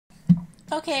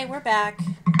Okay, we're back.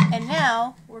 And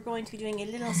now we're going to be doing a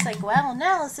little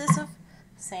psychoanalysis of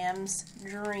Sam's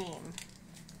dream.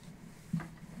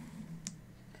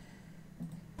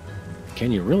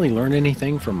 Can you really learn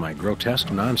anything from my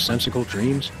grotesque, nonsensical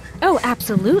dreams? Oh,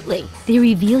 absolutely. They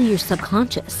reveal your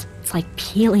subconscious. It's like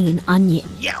peeling an onion.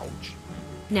 Youch!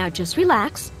 Now just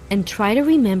relax and try to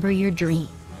remember your dream.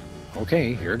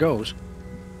 Okay, here goes.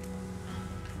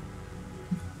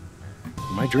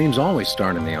 My dreams always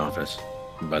start in the office,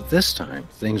 but this time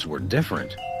things were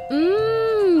different.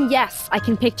 Yes, I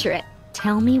can picture it.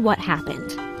 Tell me what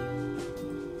happened.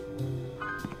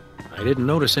 I didn't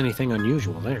notice anything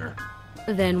unusual there.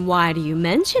 Then why do you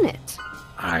mention it?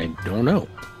 I don't know.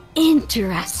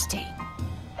 Interesting.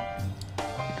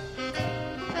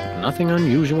 Nothing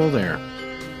unusual there.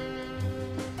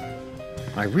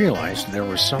 I realized there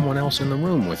was someone else in the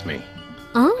room with me.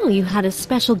 Oh, you had a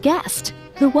special guest.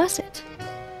 Who was it?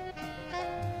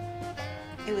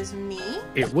 It was me?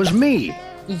 It was me!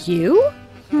 You?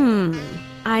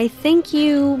 I think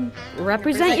you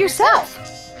represent yourself.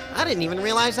 I didn't even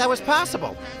realize that was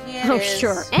possible. Yeah, Oh, it is.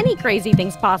 sure. Any crazy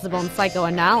thing's possible in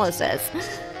psychoanalysis.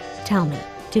 Tell me,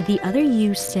 did the other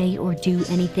you say or do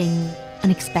anything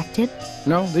unexpected?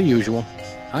 No, the usual.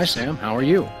 Hi, Sam. How are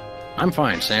you? I'm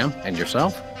fine, Sam. And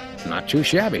yourself? Not too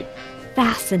shabby.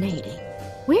 Fascinating.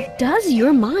 Where does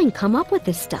your mind come up with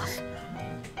this stuff?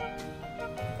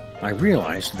 I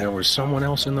realized there was someone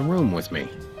else in the room with me.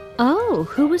 Oh,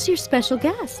 who was your special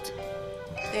guest?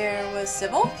 There was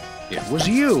Sybil? It was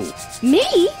you!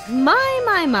 Me?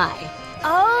 My.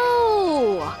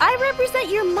 Oh, I represent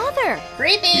your mother.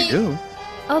 Creepy! You do?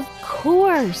 Of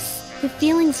course. The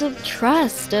feelings of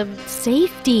trust, of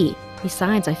safety.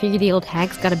 Besides, I figure the old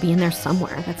hag's gotta be in there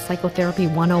somewhere. That's psychotherapy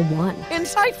 101.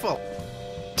 Insightful.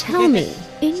 Tell me,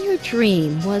 in your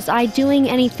dream, was I doing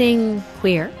anything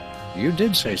queer? You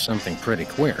did say something pretty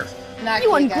queer. Not You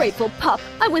cute, guys. ungrateful pup!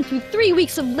 I went through 3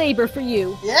 weeks of labor for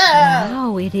you. Yeah!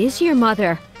 Wow, it is your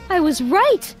mother. I was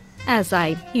right, as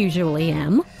I usually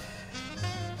am.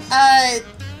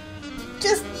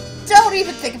 Just don't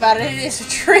even think about it. It is a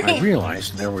dream. I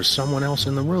realized there was someone else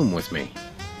in the room with me.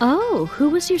 Oh, who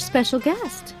was your special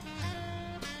guest?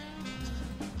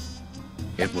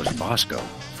 It was Bosco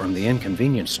from the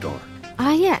inconvenience store.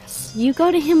 Ah, yes. You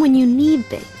go to him when you need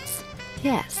things.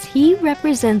 Yes, he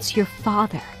represents your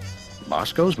father.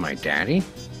 Bosco's my daddy?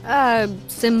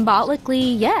 Symbolically,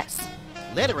 yes.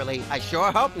 Literally, I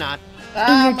sure hope not.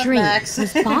 In your dream, Max.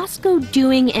 was Bosco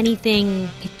doing anything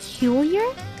peculiar?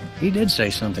 He did say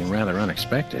something rather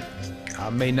unexpected. I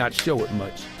may not show it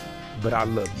much, but I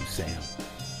love you, Sam.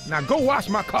 Now go wash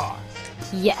my car.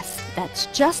 Yes, that's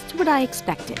just what I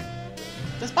expected.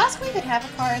 Does Bosco even have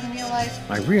a car in real life?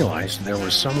 I realized there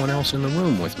was someone else in the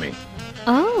room with me.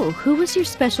 Oh, who was your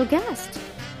special guest?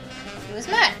 It was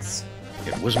Max.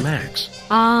 It was Max.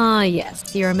 Ah,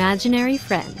 yes, your imaginary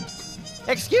friend.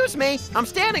 Excuse me, I'm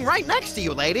standing right next to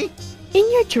you, lady. In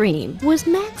your dream, was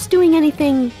Max doing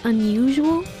anything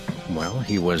unusual? Well,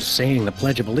 he was saying the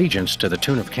Pledge of Allegiance to the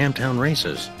tune of Camptown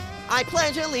Races. I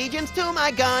pledge allegiance to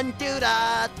my gun,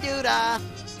 doo-da, doo-da.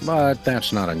 But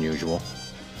that's not unusual.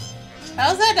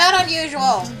 How's that not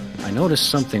unusual? I noticed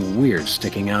something weird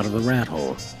sticking out of the rat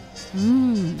hole.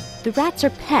 The rats are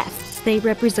pests. They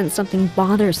represent something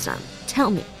bothersome. Tell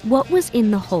me, what was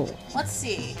in the hole? Let's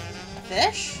see. A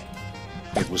fish?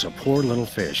 It was a poor little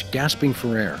fish, gasping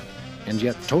for air, and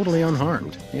yet totally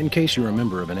unharmed, in case you're a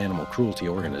member of an animal cruelty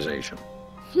organization.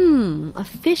 A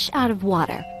fish out of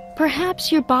water.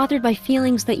 Perhaps you're bothered by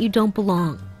feelings that you don't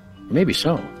belong. Maybe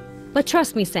so. But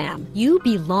trust me, Sam, you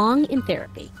belong in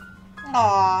therapy.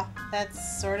 Aw,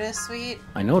 that's sorta sweet.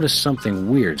 I noticed something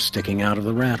weird sticking out of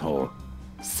the rat hole.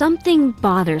 Something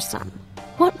bothersome.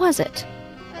 What was it?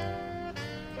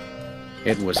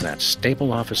 It was that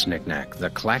staple office knickknack, the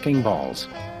clacking balls,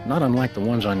 not unlike the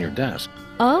ones on your desk.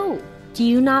 Oh, do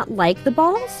you not like the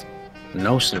balls?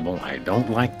 No, Sybil, I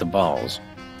don't like the balls.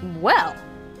 Well,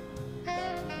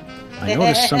 I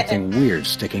noticed something weird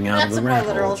sticking out of That's the a more rat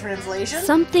literal hole. translation.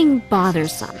 something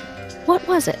bothersome. What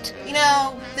was it? You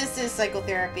know, this is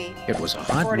psychotherapy. It was a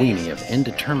hot 40. weenie of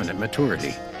indeterminate maturity.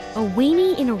 A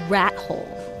weenie in a rat hole.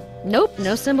 Nope,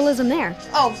 no symbolism there.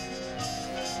 Oh.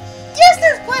 Yes,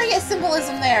 there's plenty of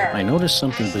symbolism there. I noticed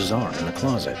something bizarre in the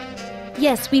closet.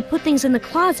 Yes, we put things in the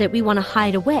closet we want to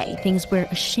hide away, things we're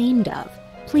ashamed of.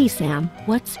 Please, Sam,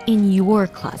 what's in your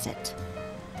closet?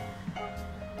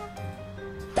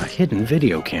 A hidden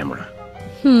video camera.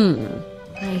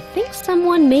 I think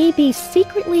someone may be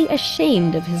secretly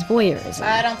ashamed of his voyeurism.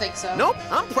 I don't think so. Nope,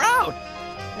 I'm proud.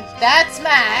 That's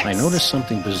Max. I noticed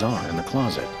something bizarre in the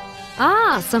closet.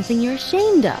 Ah, something you're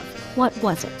ashamed of. What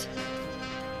was it?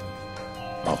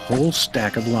 A whole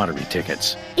stack of lottery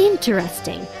tickets.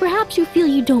 Interesting. Perhaps you feel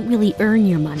you don't really earn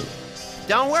your money.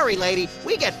 Don't worry, lady.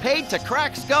 We get paid to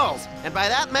crack skulls. And by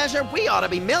that measure, we ought to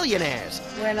be millionaires.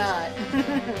 We're not.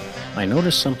 I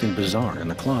noticed something bizarre in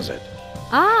the closet.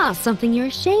 Ah, something you're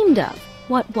ashamed of.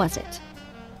 What was it?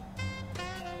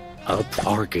 A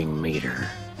parking meter.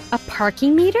 A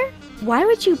parking meter? Why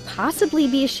would you possibly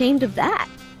be ashamed of that?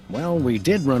 Well, we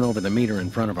did run over the meter in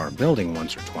front of our building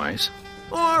once or twice.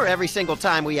 Or every single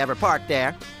time we ever park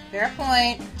there. Fair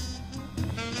point.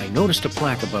 I noticed a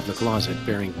plaque above the closet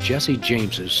bearing Jesse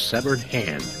James's severed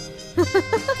hand.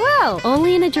 Well,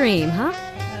 only in a dream, huh?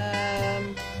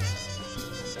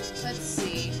 Let's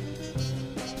see.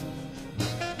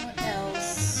 What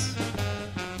else?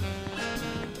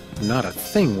 Not a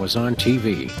thing was on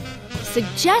TV.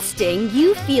 Suggesting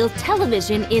you feel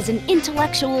television is an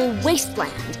intellectual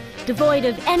wasteland, devoid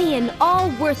of any and all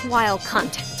worthwhile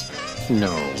content.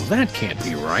 No, that can't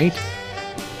be right.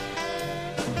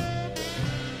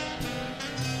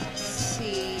 Let's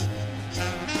see.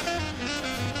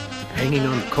 Hanging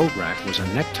on the coat rack was a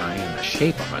necktie in the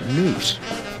shape of a noose.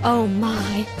 Oh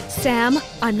my. Sam,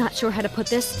 I'm not sure how to put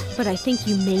this, but I think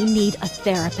you may need a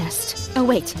therapist. Oh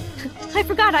wait, I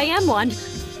forgot I am one.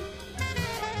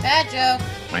 Bad joke.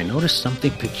 I noticed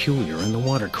something peculiar in the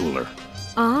water cooler.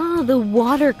 Ah, the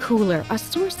water cooler, a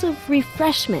source of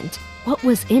refreshment. What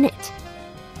was in it?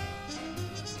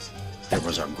 There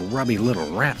was a grubby little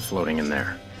rat floating in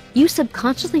there. You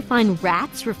subconsciously find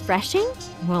rats refreshing?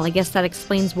 Well, I guess that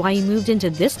explains why you moved into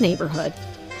this neighborhood.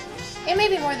 It may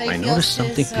be more that he I feels noticed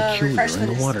something his, peculiar in refreshment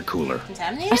the is water cooler.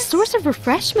 contaminated? A source of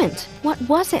refreshment. What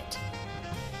was it?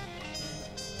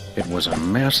 It was a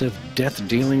massive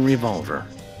death-dealing revolver.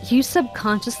 You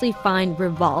subconsciously find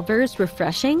revolvers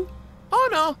refreshing? Oh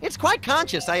no, it's quite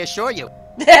conscious, I assure you.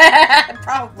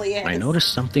 Probably is. I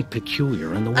noticed something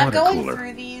peculiar in the I'm water going cooler.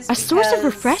 through these A source of because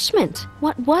refreshment.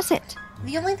 What was it?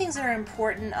 The only things that are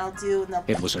important I'll do in the...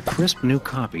 It was a crisp new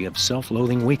copy of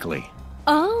Self-Loathing Weekly.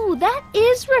 Oh, that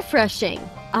is refreshing.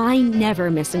 I never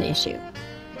miss an issue.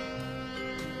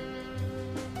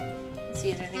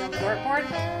 See, is there anything on the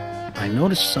dartboard? I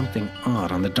noticed something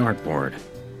odd on the dartboard.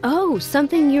 Oh,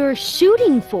 something you're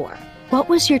shooting for. What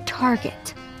was your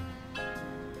target?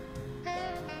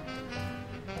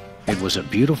 It was a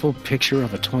beautiful picture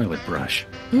of a toilet brush.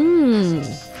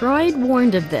 Freud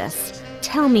warned of this.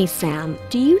 Tell me, Sam,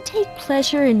 do you take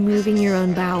pleasure in moving your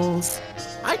own bowels?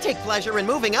 I take pleasure in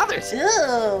moving others. Ew.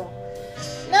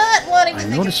 Not wanting to I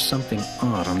think noticed something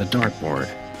odd on the dartboard.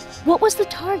 What was the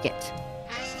target?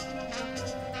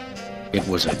 It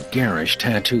was a garish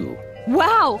tattoo.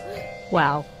 Wow!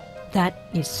 Wow, that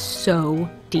is so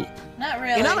deep. Not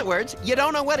really. In other words, you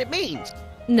don't know what it means.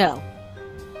 No.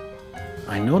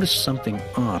 I noticed something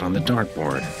odd on the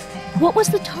dartboard. What was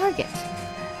the target?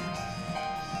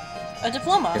 A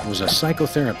diploma. It was a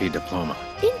psychotherapy diploma.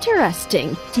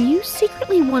 Interesting. Do you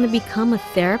secretly want to become a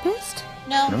therapist?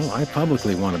 No. No, I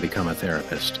publicly want to become a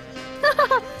therapist.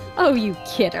 Oh, you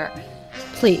kidder.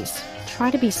 Please,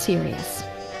 try to be serious.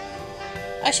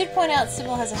 I should point out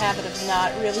Sybil has a habit of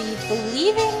not really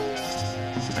believing.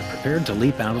 I prepared to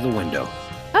leap out of the window.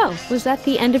 Oh, was that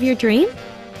the end of your dream?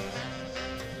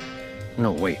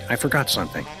 No, wait, I forgot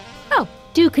something. Oh,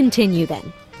 do continue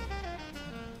then.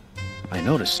 I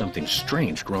noticed something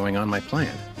strange growing on my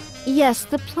plant. Yes,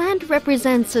 the plant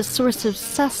represents a source of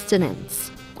sustenance.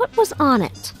 What was on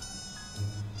it?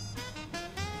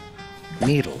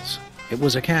 Needles. It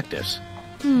was a cactus.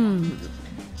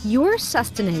 Your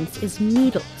sustenance is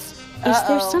needles. Is there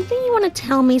Uh-oh. something you want to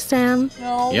tell me, Sam?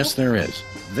 No. Yes, there is.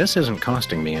 This isn't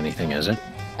costing me anything, is it?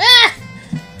 Ah!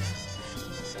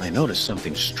 I noticed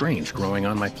something strange growing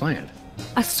on my plant.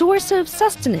 A source of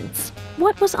sustenance.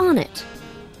 What was on it?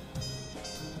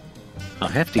 A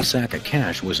hefty sack of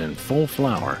cash was in full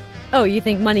flower. Oh, you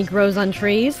think money grows on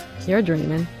trees? You're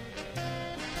dreaming.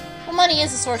 Well, money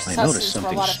is a source of I noticed sustenance for a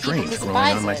something lot of people strange because it growing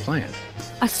buys on my it. plant.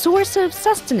 A source of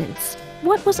sustenance.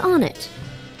 What was on it?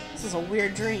 This is a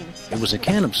weird dream. It was a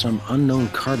can of some unknown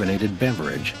carbonated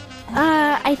beverage.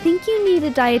 I think you need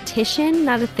a dietitian,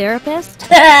 not a therapist.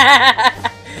 I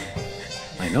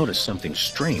noticed something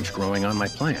strange growing on my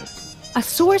plant. A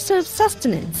source of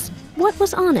sustenance. What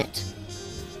was on it?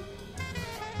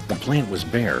 The plant was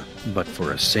bare, but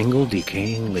for a single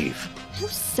decaying leaf. How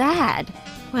sad.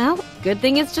 Well, good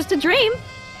thing it's just a dream.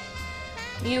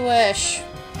 You wish.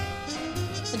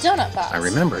 The donut box. I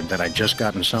remembered that I'd just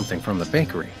gotten something from the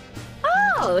bakery.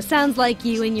 Oh, sounds like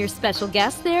you and your special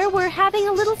guest there were having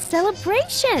a little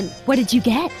celebration. What did you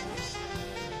get?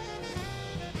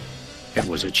 It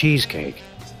was a cheesecake.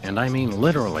 And I mean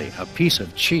literally a piece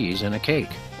of cheese in a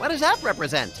cake. What does that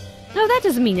represent? No, that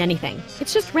doesn't mean anything.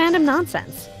 It's just random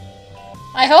nonsense.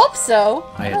 I hope so.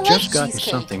 I don't had just like gotten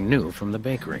cheesecake. something new from the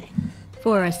bakery.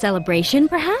 For a celebration,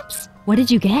 perhaps? What did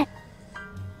you get?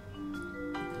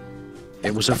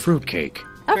 It was a fruitcake.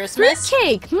 A Christmas?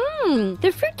 fruitcake!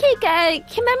 The fruitcake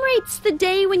commemorates the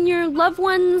day when your loved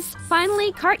ones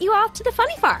finally cart you off to the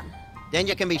funny farm. Then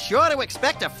you can be sure to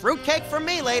expect a fruitcake from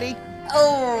me, lady.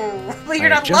 Oh, but you're I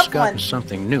had not just loved gotten one.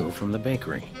 something new from the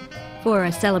bakery. For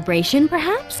a celebration,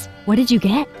 perhaps? What did you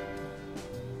get?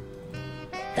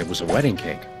 It was a wedding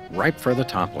cake, ripe for the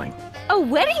toppling. A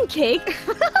wedding cake?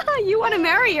 You want to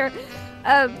marry her?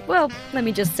 Well, let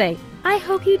me just say, I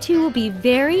hope you two will be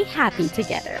very happy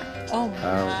together. Oh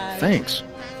my. Thanks.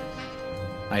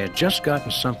 I had just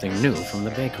gotten something new from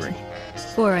the bakery.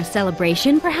 For a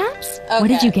celebration, perhaps? What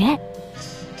did Okay. you get?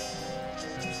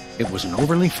 It was an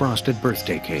overly frosted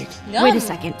birthday cake. Yum. Wait a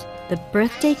second. The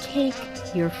birthday cake,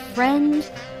 your friend,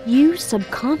 you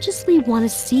subconsciously want to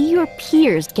see your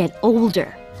peers get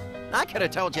older. I could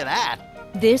have told you that.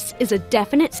 This is a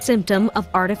definite symptom of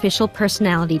artificial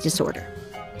personality disorder.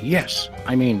 Yes,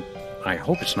 I mean, I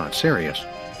hope it's not serious.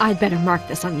 I'd better mark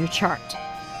this on your chart.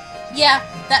 Yeah,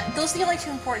 those are the only two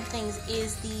important things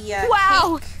is the,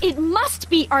 Wow! cake. It must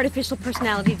be artificial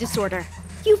personality disorder.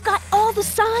 You've got all the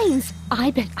signs.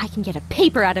 I bet I can get a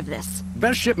paper out of this.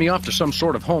 Best ship me off to some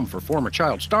sort of home for former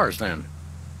child stars, then.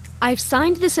 I've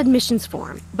signed this admissions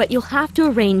form, but you'll have to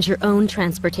arrange your own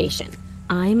transportation.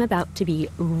 I'm about to be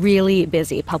really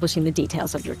busy publishing the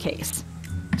details of your case.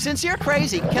 Since you're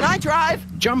crazy, can I drive?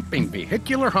 Jumping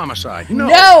vehicular homicide. No!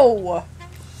 No!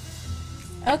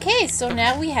 Okay, so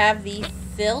now we have the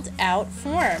filled out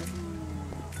form.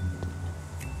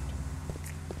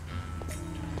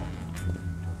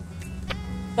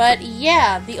 But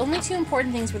yeah, the only two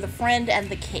important things were the friend and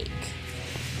the cake.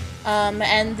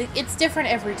 It's different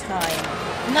every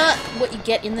time. Not what you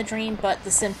get in the dream, but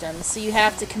the symptoms. So you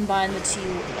have to combine the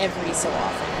two every so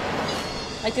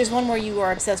often. Like, there's one where you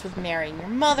are obsessed with marrying your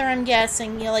mother, I'm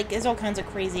guessing. You know, like, there's all kinds of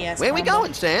crazy-ass Where we combo.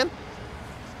 going, Sam?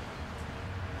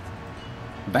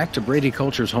 Back to Brady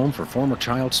Culture's home for former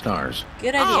child stars.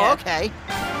 Good idea. Oh, okay.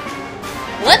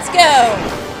 Let's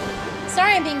go!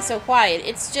 Sorry I'm being so quiet.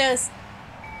 It's just...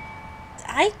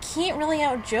 I can't really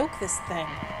out-joke this thing.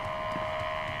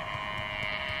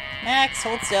 Max,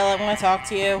 hold still. I want to talk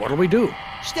to you. What'll we do?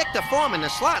 Stick the form in the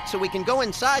slot so we can go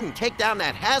inside and take down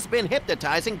that has-been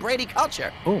hypnotizing Brady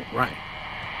Culture. Oh, right.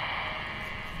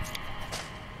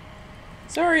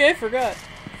 Sorry, I forgot.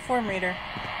 Form reader.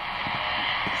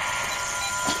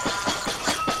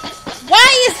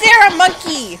 Why is there a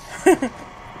monkey?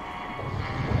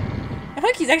 The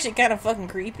monkey's actually kind of fucking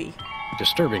creepy.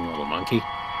 Disturbing little monkey.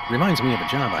 Reminds me of a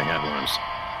job I had once.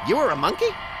 You were a monkey?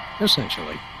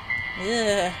 Essentially.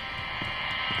 Ugh.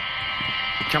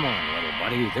 Come on, little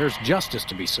buddy. There's justice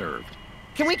to be served.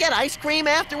 Can we get ice cream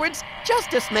afterwards?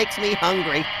 Justice makes me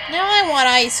hungry. Now I want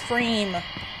ice cream.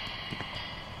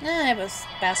 I have a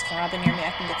Baskin Robin near me.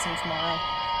 I can get some tomorrow.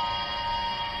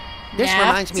 This Napped?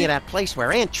 reminds me of that place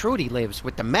where Aunt Trudy lives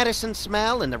with the medicine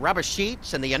smell and the rubber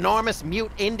sheets and the enormous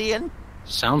mute Indian.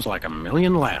 Sounds like a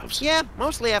million laughs. Yeah,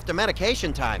 mostly after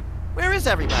medication time. Where is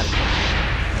everybody?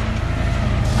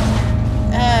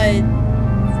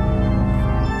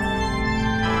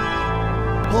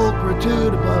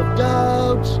 Pulchritude above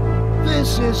doubts.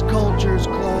 This is Culture's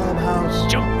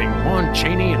Clubhouse. Jumping Lon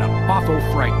Chaney in a Boffo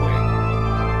fright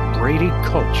wig. Brady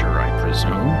Culture, I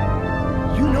presume.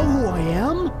 You know who I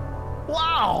am?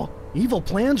 Wow! Evil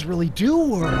plans really do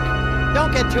work.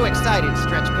 Don't get too excited,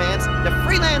 Stretch Pants. The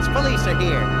freelance police are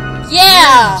here.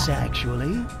 Yeah! Yes,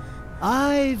 actually.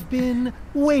 I've been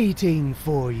waiting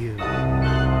for you.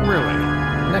 Really?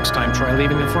 Next time, try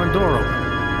leaving the front door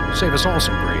open. Save us all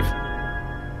some grief.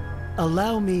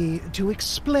 Allow me to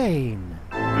explain.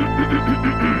 Uh-oh.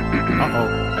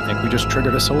 I think we just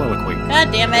triggered a soliloquy.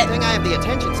 God damn I it. think I have the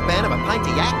attention span of a pint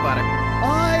of yak butter.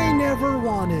 I never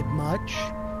wanted much.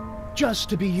 Just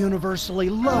to be universally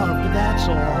loved, that's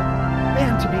all.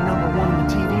 And to be #1 in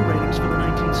the TV ratings for the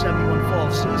 1971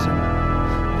 fall season.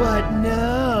 But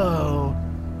no.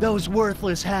 Those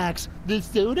worthless hacks, the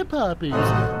soda puppies,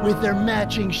 with their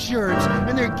matching shirts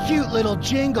and their cute little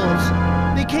jingles.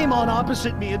 They came on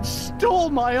opposite me and stole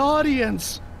my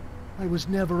audience. I was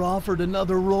never offered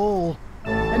another role.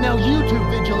 And now you two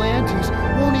vigilantes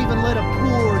won't even let a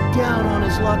poor,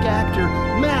 down-on-his-luck actor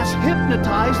mass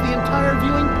hypnotize the entire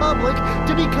viewing public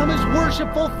to become his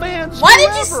worshipful fans Why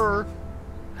did you forever.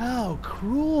 How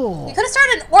cruel. You could have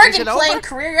started an Is organ it playing over?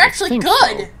 career. You're actually think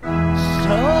good.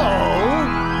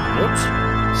 Whoops.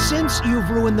 Since you've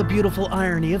ruined the beautiful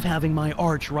irony of having my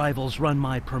arch rivals run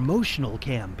my promotional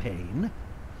campaign,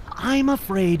 I'm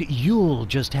afraid you'll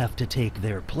just have to take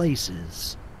their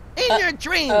places. In your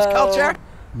dreams, Culture!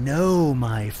 No,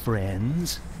 my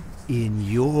friends. In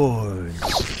yours.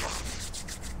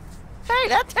 Hey,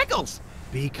 that tickles!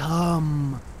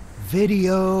 Become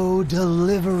Video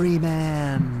Delivery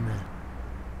Man.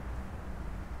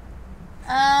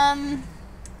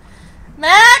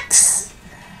 Max?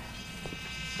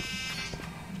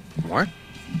 What?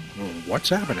 What's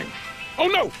happening? Oh,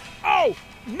 no! Oh,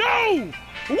 no!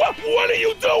 What are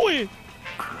you doing?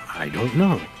 I don't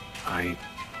know.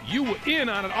 You were in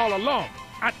on it all along.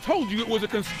 I told you it was a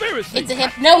conspiracy. It's a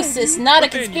hypnosis, not a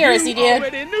But then conspiracy, you dude.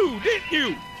 already knew, didn't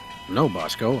you? No,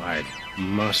 Bosco. I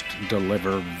must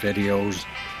deliver videos.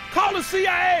 Call the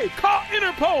CIA! Call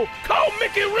Interpol! Call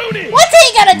Mickey Rooney! What's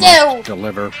he gonna Must do?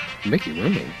 deliver Mickey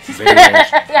Rooney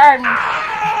videos.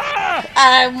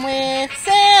 I'm with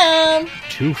Sam.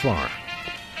 Too far.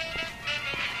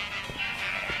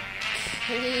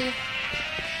 Okay.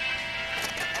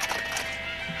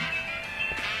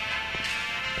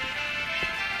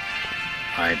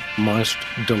 I must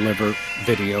deliver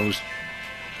videos.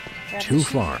 Grab Too the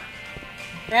far.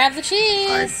 Grab the I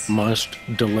cheese. must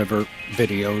deliver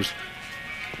videos.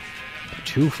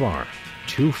 Too far.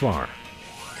 Too far.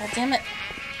 God damn it.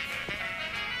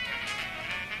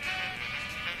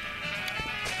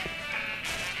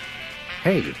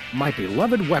 Hey, my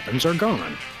beloved weapons are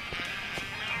gone.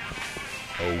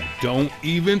 Oh, don't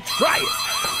even try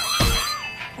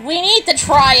it! We need to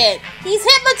try it. He's I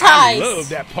hypnotized. love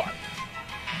that part.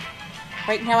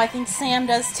 Right now, I think Sam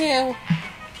does too.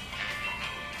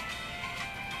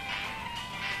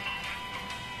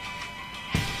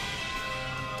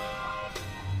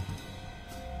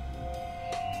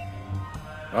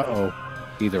 Uh-oh.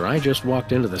 Either I just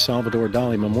walked into the Salvador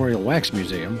Dali Memorial Wax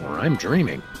Museum, or I'm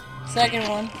dreaming. Second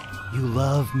one. You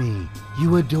love me.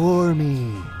 You adore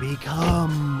me.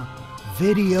 Become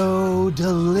Video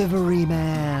Delivery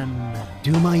Man.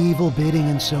 Do my evil bidding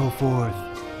and so forth.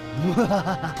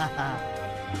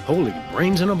 Holy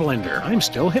brains in a blender. I'm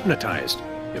still hypnotized.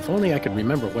 If only I could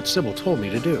remember what Sybil told me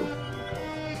to do.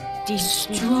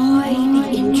 Destroy the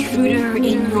intruder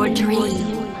in your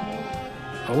dream.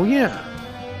 Oh, yeah.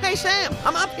 Hey, Sam,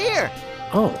 I'm up here!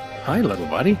 Oh, hi, little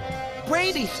buddy.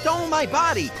 Brady stole my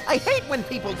body! I hate when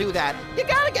people do that! You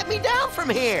gotta get me down from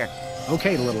here!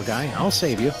 Okay, little guy, I'll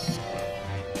save you.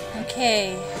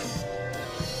 Okay.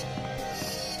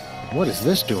 What is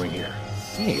this doing here?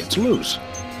 Hey, it's loose.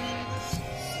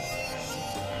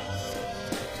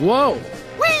 Whoa!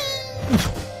 Whee!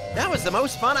 That was the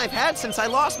most fun I've had since I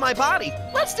lost my body.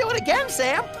 Let's do it again,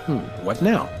 Sam! What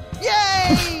now?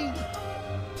 Yay!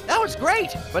 That was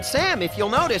great! But Sam, if you'll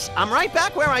notice, I'm right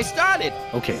back where I started.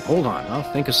 Okay, hold on. I'll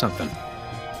think of something.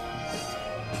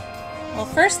 Well,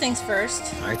 first things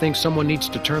first. I think someone needs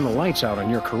to turn the lights out on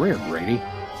your career, Brady.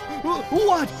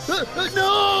 What?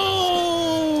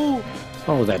 No!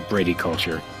 Oh, that Brady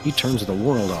culture. He turns the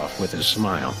world off with his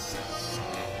smile.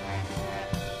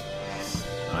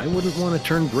 I wouldn't want to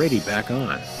turn Brady back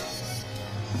on.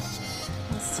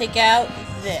 Let's take out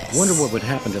this. Wonder what would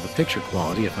happen to the picture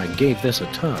quality if I gave this a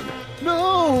tug.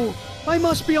 No! I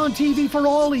must be on TV for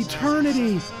all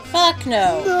eternity. Fuck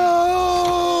no. No!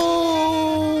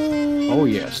 Oh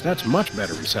yes, that's much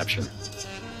better reception.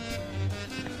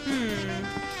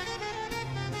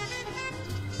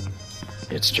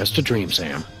 It's just a dream,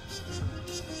 Sam.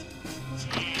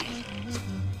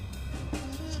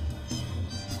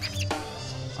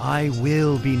 I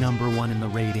will be #1 in the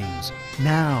ratings,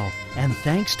 now, and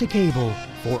thanks to cable,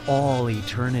 for all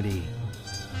eternity.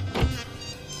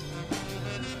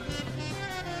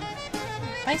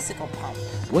 Bicycle pump.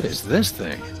 What is this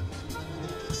thing?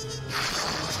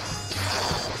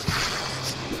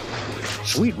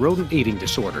 Sweet rodent eating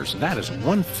disorders. That is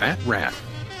one fat rat.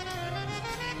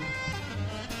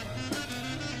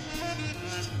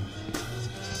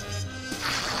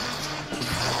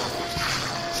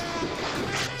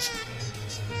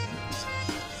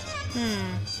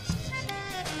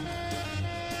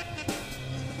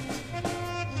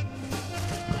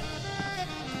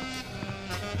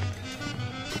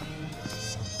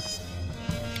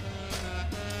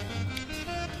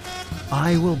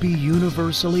 I will be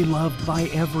universally loved by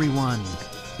everyone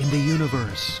in the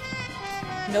universe.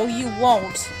 No, you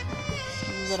won't.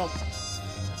 You little...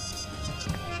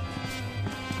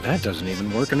 That doesn't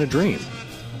even work in a dream.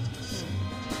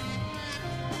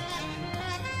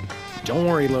 Don't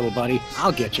worry, little buddy.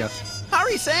 I'll get you.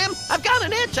 Hurry, Sam! I've got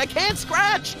an itch I can't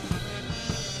scratch!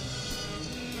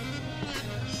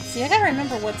 See, I gotta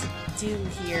remember what to do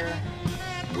here.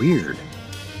 Weird.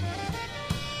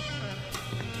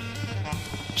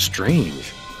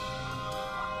 Strange.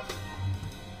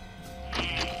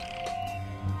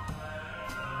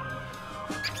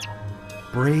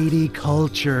 Brady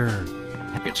culture.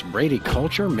 It's Brady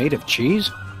culture made of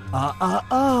cheese?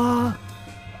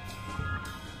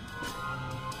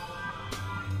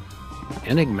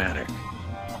 Enigmatic.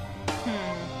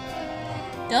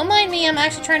 Don't mind me, I'm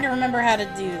actually trying to remember how to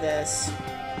do this.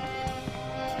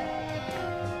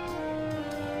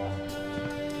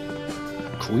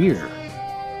 Queer.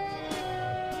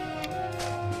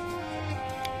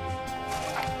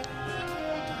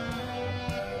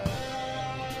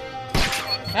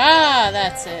 Ah,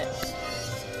 that's it.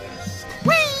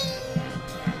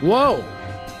 Whoa!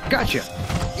 Gotcha!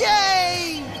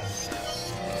 Yay!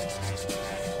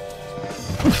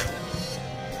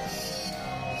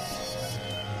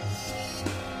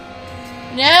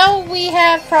 Now we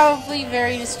have probably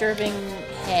very disturbing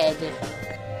head.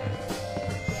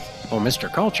 Oh,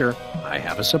 Mr. Culture, I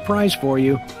have a surprise for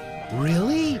you.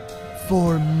 Really?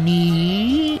 For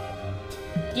me?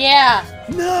 Yeah.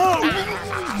 No!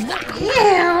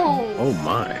 Oh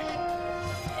my.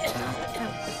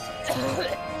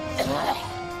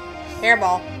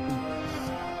 Hairball.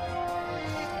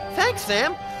 Thanks,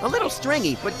 Sam. A little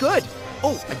stringy, but good.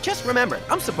 Oh, I just remembered.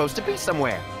 I'm supposed to be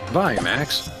somewhere. Bye,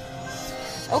 Max.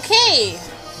 Okay.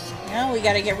 Now we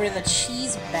gotta get rid of the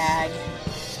cheese bag.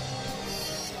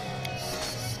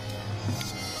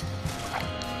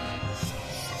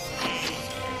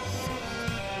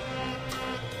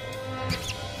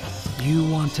 You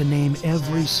want to name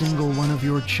every single one of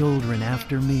your children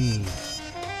after me.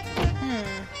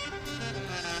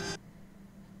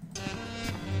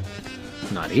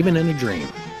 Not even in a dream.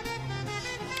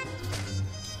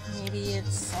 Maybe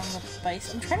it's on the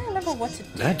bison. I'm trying to remember what to do.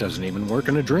 That doesn't even work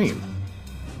in a dream.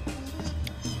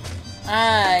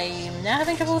 I'm now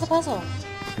having trouble with the puzzle.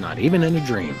 Not even in a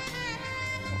dream.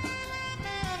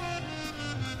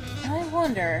 I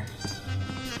wonder.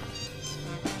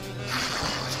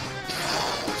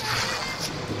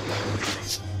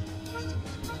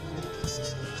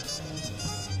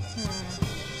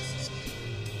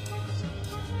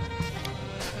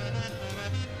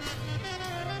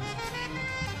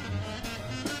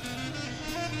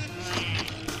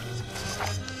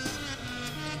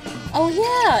 Oh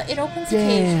yeah, it opens the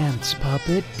cage. Dance,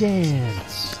 puppet,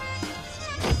 dance.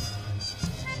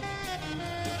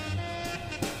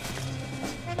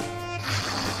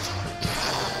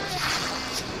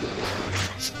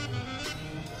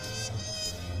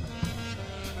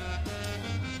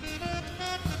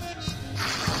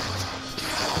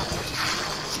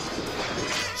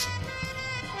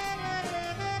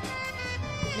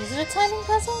 Is it a timing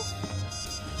puzzle?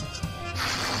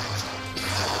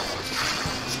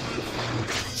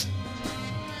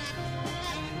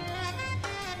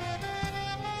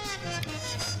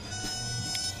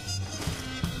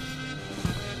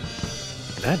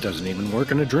 That doesn't even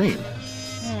work in a dream.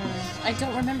 I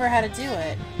don't remember how to do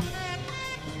it.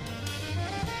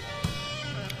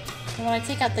 And when I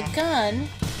take out the gun...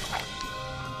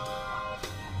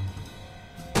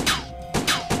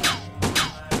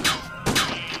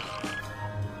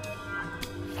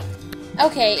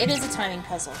 Okay, it is a timing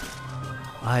puzzle.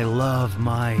 I love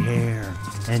my hair.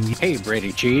 And you... Hey,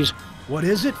 Brady Cheese. What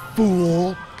is it,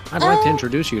 fool? I'd like to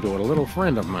introduce you to a little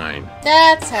friend of mine.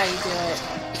 That's how you do it.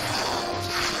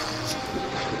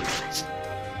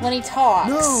 When he talks.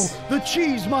 No, the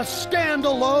cheese must stand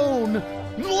alone.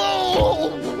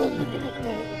 No!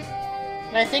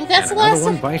 And I think that's And the last another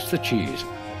one of... bites the cheese.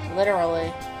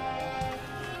 Literally.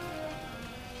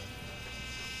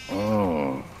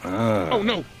 Oh, Oh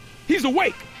no, he's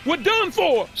awake. We're done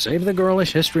for. Save the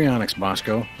girlish histrionics,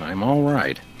 Bosco. I'm all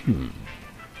right.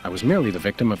 I was merely the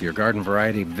victim of your garden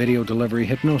variety video delivery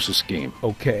hypnosis scheme.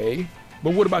 Okay,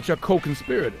 but what about your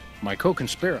co-conspirator? My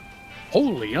co-conspirator.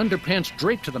 Holy underpants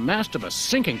draped to the mast of a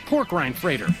sinking pork rind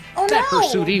freighter. Oh, That no!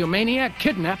 pursuit eomaniac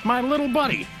kidnapped my little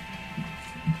buddy.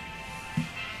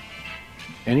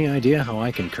 Any idea how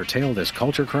I can curtail this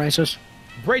culture crisis?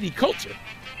 Brady Culture?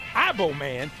 Ibo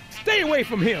man, stay away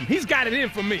from him. He's got it in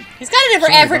for me. He's got it in for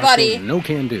Sorry, everybody. Bosco, no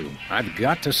can do. I've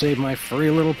got to save my furry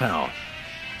little pal.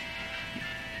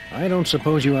 I don't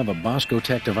suppose you have a Bosco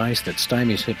Tech device that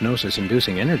stymies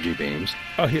hypnosis-inducing energy beams.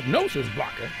 A hypnosis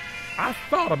blocker? I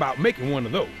thought about making one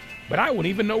of those, but I wouldn't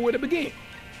even know where to begin.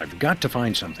 I've got to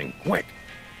find something, quick.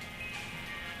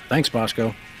 Thanks,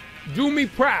 Bosco. Do me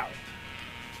proud.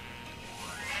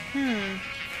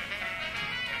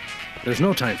 There's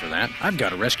no time for that. I've got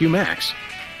to rescue Max.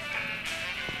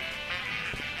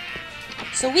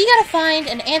 So we gotta find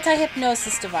an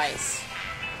anti-hypnosis device.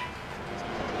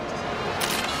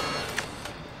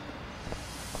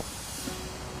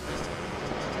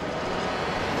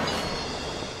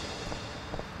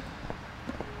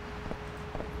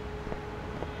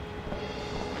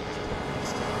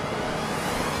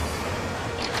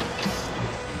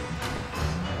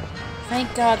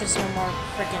 Thank God there's no more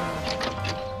frickin'...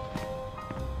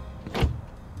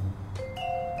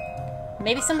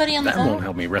 Maybe somebody on the That phone? won't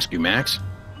help me rescue Max.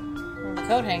 Well, the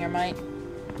coat hanger might.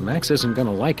 Max isn't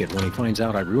gonna like it when he finds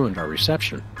out I ruined our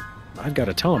reception. I've got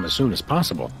to tell him as soon as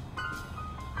possible.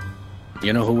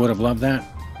 You know who would have loved that?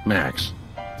 Max.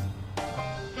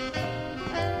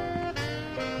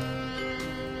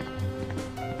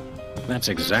 That's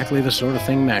exactly the sort of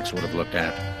thing Max would have looked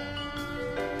at.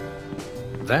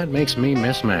 That makes me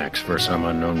miss Max for some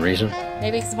unknown reason.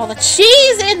 Maybe because of all the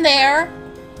cheese in there!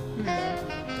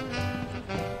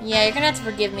 Yeah, you're gonna have to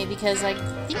forgive me because I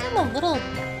think I'm a little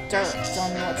dirt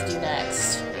on what to do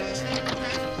next.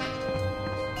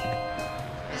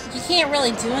 He can't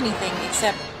really do anything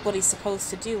except what he's supposed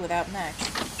to do without Max.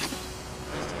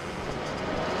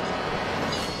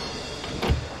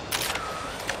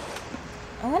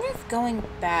 I wonder if going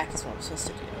back is what I'm supposed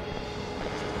to do.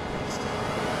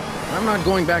 I'm not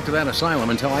going back to that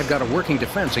asylum until I've got a working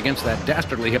defense against that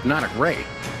dastardly hypnotic ray.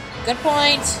 Good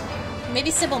point.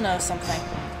 Maybe Sybil knows something.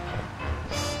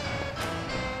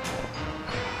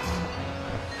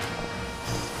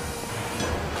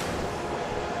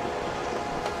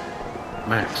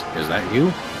 Max, is that you?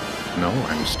 No,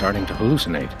 I'm starting to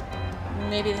hallucinate.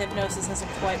 Maybe the hypnosis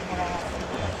hasn't quite worn off.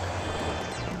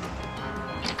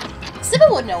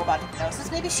 Sybil would know about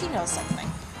hypnosis. Maybe she knows something.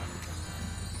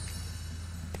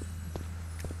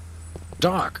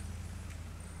 Doc!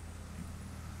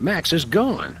 Max is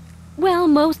gone. Well,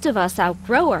 most of us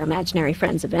outgrow our imaginary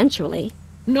friends eventually.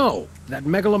 No, that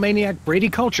megalomaniac Brady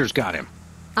Culture's got him.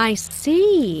 I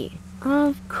see.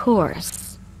 Of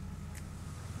course.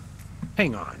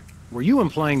 Hang on. Were you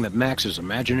implying that Max is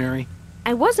imaginary?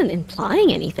 I wasn't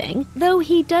implying anything, though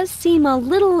he does seem a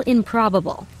little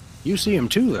improbable. You see him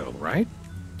too, though, right?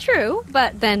 True,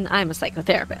 but then I'm a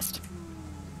psychotherapist.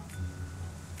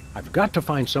 I've got to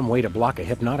find some way to block a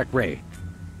hypnotic ray.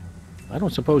 I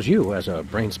don't suppose you, as a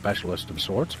brain specialist of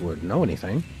sorts, would know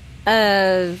anything.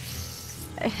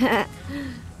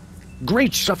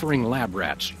 Great suffering lab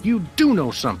rats. You do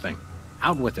know something.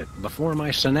 Out with it, before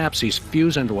my synapses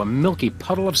fuse into a milky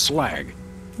puddle of slag.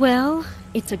 Well,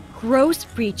 it's a gross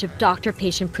breach of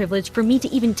doctor-patient privilege for me to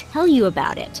even tell you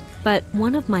about it. But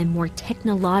one of my more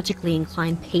technologically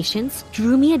inclined patients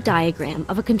drew me a diagram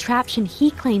of a contraption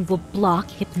he claimed will block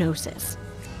hypnosis.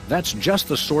 That's just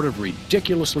the sort of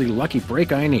ridiculously lucky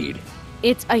break I need.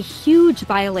 It's a huge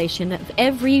violation of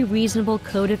every reasonable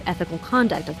code of ethical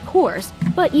conduct, of course,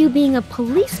 but you being a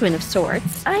policeman of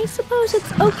sorts, I suppose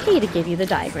it's okay to give you the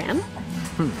diagram.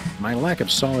 My lack of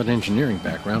solid engineering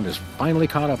background has finally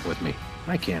caught up with me.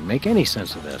 I can't make any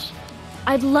sense of this.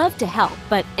 I'd love to help,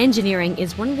 but engineering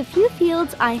is one of the few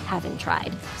fields I haven't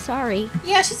tried. Sorry.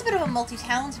 Yeah, she's a bit of a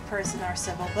multi-talented person, our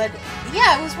Sybil, but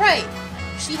yeah, it was right.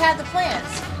 She had the plans.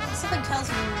 Something tells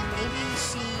me maybe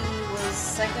she was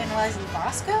psychoanalyzing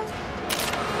Bosco?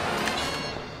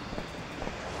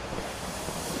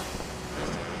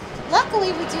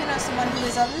 Luckily, we do know someone who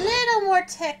is a little more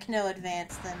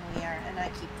techno-advanced than we are, and I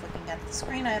keep looking at the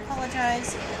screen, I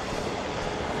apologize.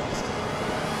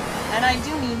 And I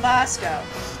do mean Bosco.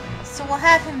 So we'll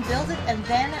have him build it, and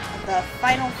then the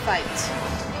final fight.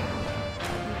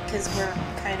 Because we're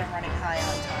kind of running high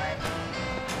on time.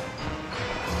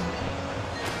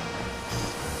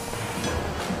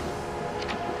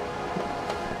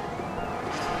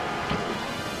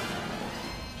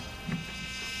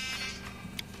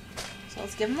 So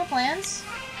let's give him the plans.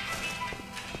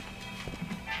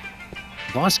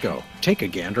 Bosco, take a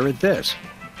gander at this.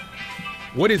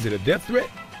 What is it, a death threat?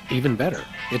 Even better,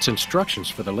 it's instructions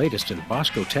for the latest in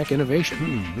Bosco tech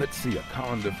innovation. Let's see, a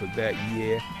calendar for that,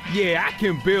 yeah. Yeah, I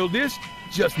can build this.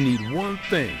 Just need one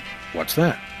thing. What's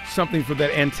that? Something for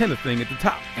that antenna thing at the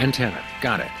top. Antenna.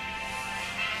 Got it.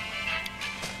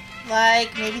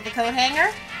 Like maybe the coat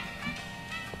hanger?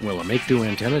 Will a make-do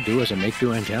antenna do as a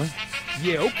make-do antenna?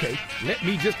 Yeah, okay. Let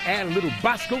me just add a little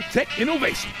Bosco tech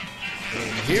innovation.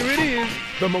 And here it is,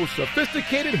 the most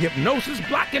sophisticated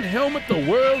hypnosis-blocking helmet the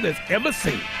world has ever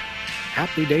seen.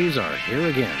 Happy days are here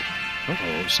again.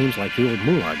 Uh-oh, seems like the old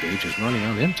moolah gauge is running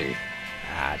on empty.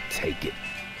 I take it.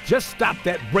 Just stop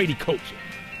that Brady Culture.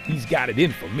 He's got it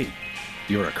in for me.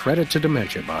 You're a credit to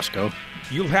dementia, Bosco.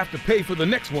 You'll have to pay for the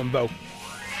next one, though.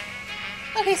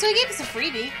 Okay, so he gave us a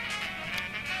freebie.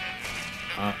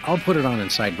 I'll put it on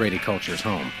inside Brady Culture's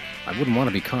home. I wouldn't want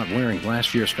to be caught wearing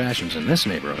last year's fashions in this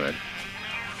neighborhood.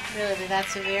 Really, be that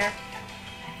severe?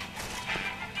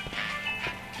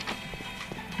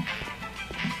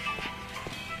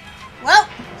 Well,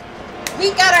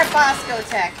 we got our Bosco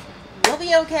tech. We'll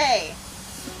be okay.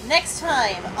 Next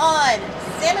time on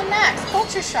Sam and Max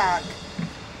Culture Shock.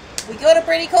 We go to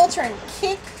Brady Coulter and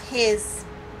kick his...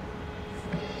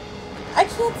 I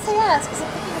can't say ass because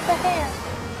I'm thinking of the hair.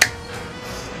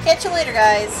 Catch you later,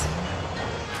 guys.